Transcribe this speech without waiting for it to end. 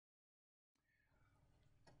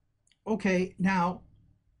Okay, now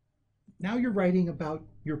you're writing about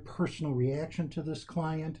your personal reaction to this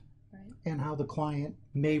client Right. and how the client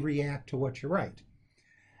may react to what you write.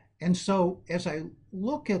 And so, as I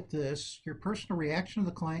look at this, your personal reaction to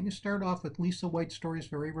the client, you start off with Lisa White's story is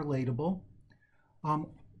very relatable. Um,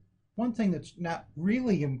 One thing that's not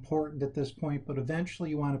really important at this point, but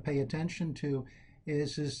eventually you want to pay attention to,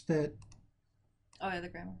 is that Oh yeah, the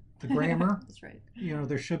grammar. the grammar, That's right.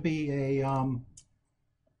 there should be an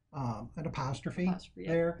apostrophe Apostrophe. Yep.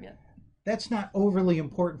 there. Yep. That's not overly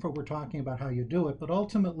important for what we're talking about how you do it, but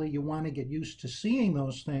ultimately you want to get used to seeing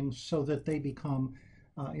those things so that they become,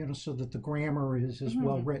 so that the grammar is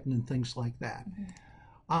well Mm-hmm. written and things like that.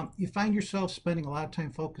 Mm-hmm. You find yourself spending a lot of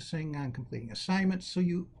time focusing on completing assignments, so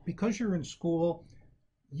because you're in school,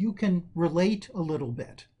 you can relate a little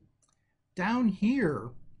bit. Down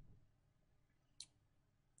here,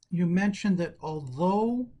 you mentioned that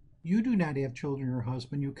although you do not have children or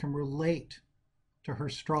husband, you can relate to her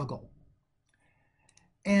struggle.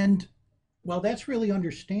 And while that's really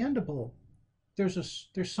understandable, there's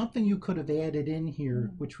something you could have added in here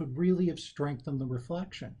Mm-hmm. which would really have strengthened the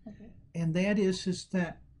reflection. Okay. And that is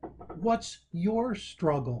that what's your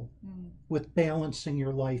struggle Mm-hmm. with balancing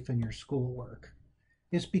your life and your schoolwork?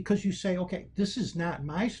 Is because you say, okay, this is not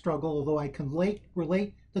my struggle, although I can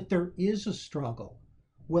relate that there is a struggle.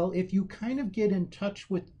 Well, if you kind of get in touch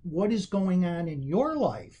with what is going on in your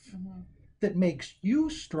life Mm-hmm. that makes you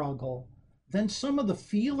struggle, then some of the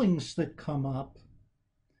feelings that come up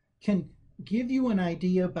can give you an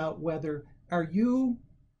idea about whether are you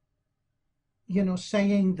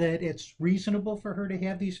saying that it's reasonable for her to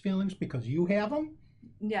have these feelings because you have them,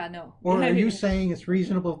 Yeah. No. or are you Yeah. saying it's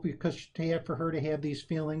reasonable for her to have these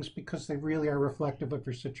feelings because they really are reflective of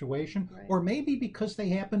her situation, Right. or maybe because they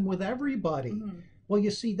happen with everybody? Mm-hmm. Well,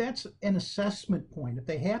 you see, that's an assessment point. If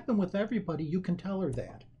they happen with everybody, you can tell her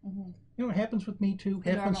that. Mm-hmm. It happens with me too,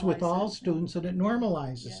 It happens with all normalizes it. students, and it Yeah.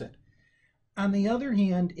 normalizes Yeah. it. On the other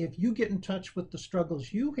hand, if you get in touch with the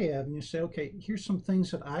struggles you have and you say, okay, here's some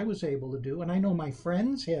things that I was able to do, and I know my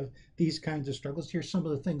friends have these kinds of struggles, here's some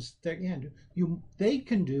of the things that they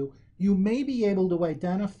can do, you may be able to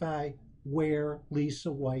identify where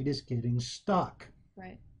Lisa White is getting stuck.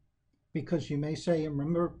 Right. Because you may say, and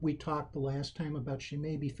remember we talked the last time about she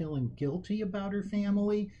may be feeling guilty about her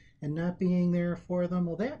family and not being there for them.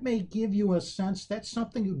 Well, that may give you a sense that's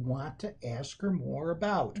something you'd want to ask her more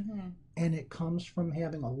about. Mm-hmm. And it comes from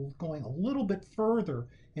going a little bit further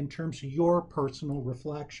in terms of your personal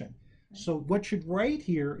reflection. Right. So what you'd write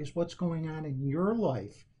here is what's going on in your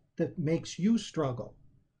life that makes you struggle.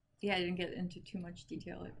 Yeah, I didn't get into too much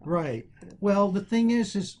detail. I probably Right. could have. Well, the thing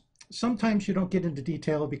is sometimes you don't get into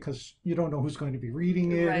detail because you don't know who's going to be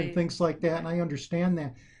reading it and Right. things like that, and Right. I understand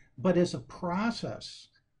that. But as a process,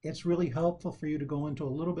 it's really helpful for you to go into a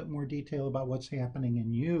little bit more detail about what's happening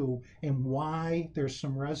in you and why there's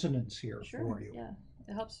some resonance here Sure. for you. Yeah.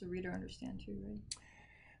 It helps the reader understand too, right?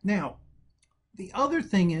 Now, the other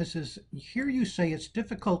thing is here you say it's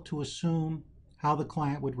difficult to assume how the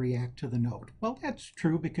client would react to the note. Well, that's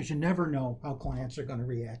true because you never know how clients are going to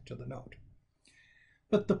react to the note.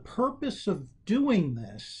 But the purpose of doing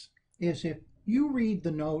this is if you read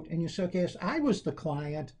the note and you say, okay, if I was the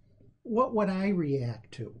client, what would I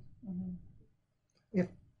react to? Mm-hmm. If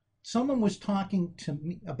someone was talking to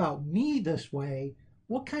me about me this way,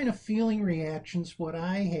 what kind of feeling reactions would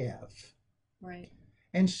I have? Right.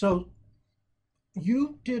 And so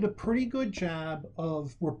you did a pretty good job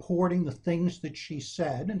of reporting the things that she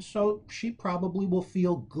said, and so she probably will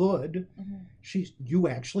feel good. Mm-hmm. You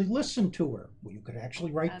actually listened to her. Well, you could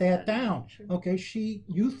actually write Add that that in. down. Sure. Okay,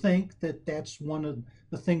 you think that that's one of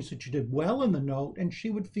the things that you did well in the note, and she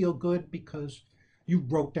would feel good because you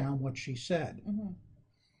wrote down what she said.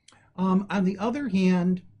 Mm-hmm. On the other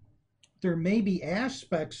hand, there may be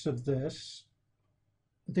aspects of this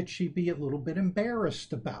that she'd be a little bit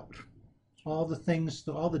embarrassed about. All the things,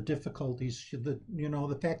 all the difficulties, the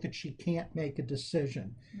fact that she can't make a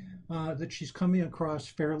decision, Mm-hmm. that she's coming across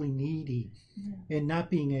fairly needy Mm-hmm. and not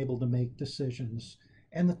being able to make decisions.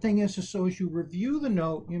 And the thing is, so as you review the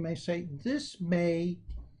note, you may say,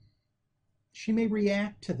 she may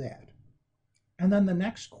react to that. And then the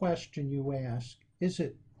next question you ask, is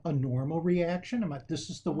it a normal reaction? This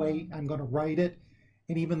is the way Mm-hmm. I'm going to write it.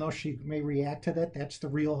 And even though she may react to that, that's the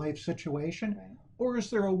real life situation. Right. Or is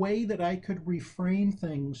there a way that I could reframe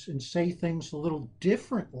things and say things a little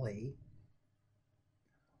differently,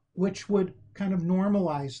 which would kind of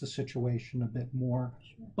normalize the situation a bit more,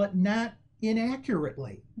 Sure. but not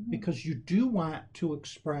inaccurately, Mm-hmm. because you do want to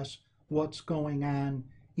express what's going on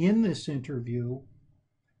in this interview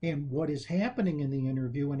and what is happening in the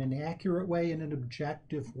interview in an accurate way, in an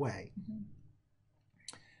objective way.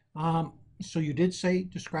 So you did say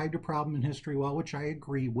described a problem in history well, which I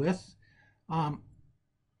agree with.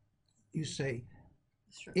 You say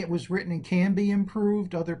it was written and can be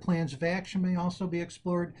improved. Other plans of action may also be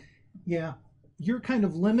explored. Yeah, you're kind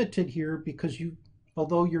of limited here because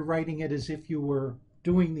although you're writing it as if you were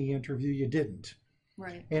doing the interview, you didn't.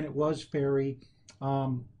 Right. And it was very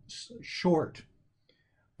short.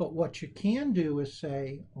 But what you can do is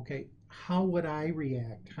say, okay, how would I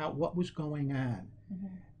react? What was going on?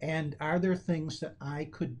 And are there things that I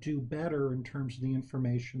could do better in terms of the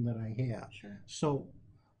information that I have? Sure. So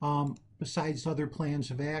besides other plans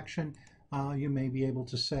of action, you may be able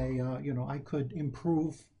to say, I could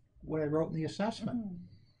improve what I wrote in the assessment.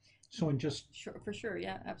 So and just sure, for sure,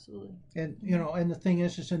 yeah, absolutely. And and the thing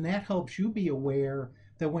is, and that helps you be aware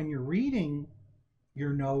that when you're reading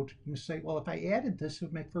your note, you say, well, if I added this, it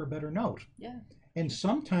would make for a better note. Yeah. And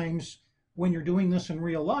sometimes when you're doing this in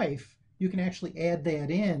real life, you can actually add that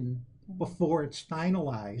in before it's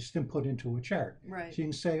finalized and put into a chart. Right. So you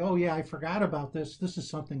can say, oh yeah, I forgot about this. This is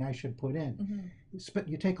something I should put in. But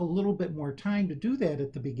you take a little bit more time to do that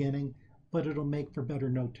at the beginning, but it'll make for better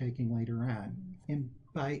note taking later on. And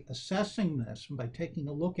by assessing this and by taking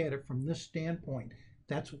a look at it from this standpoint,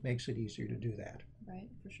 that's what makes it easier to do that. Right,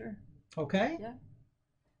 for sure. Okay? Yeah.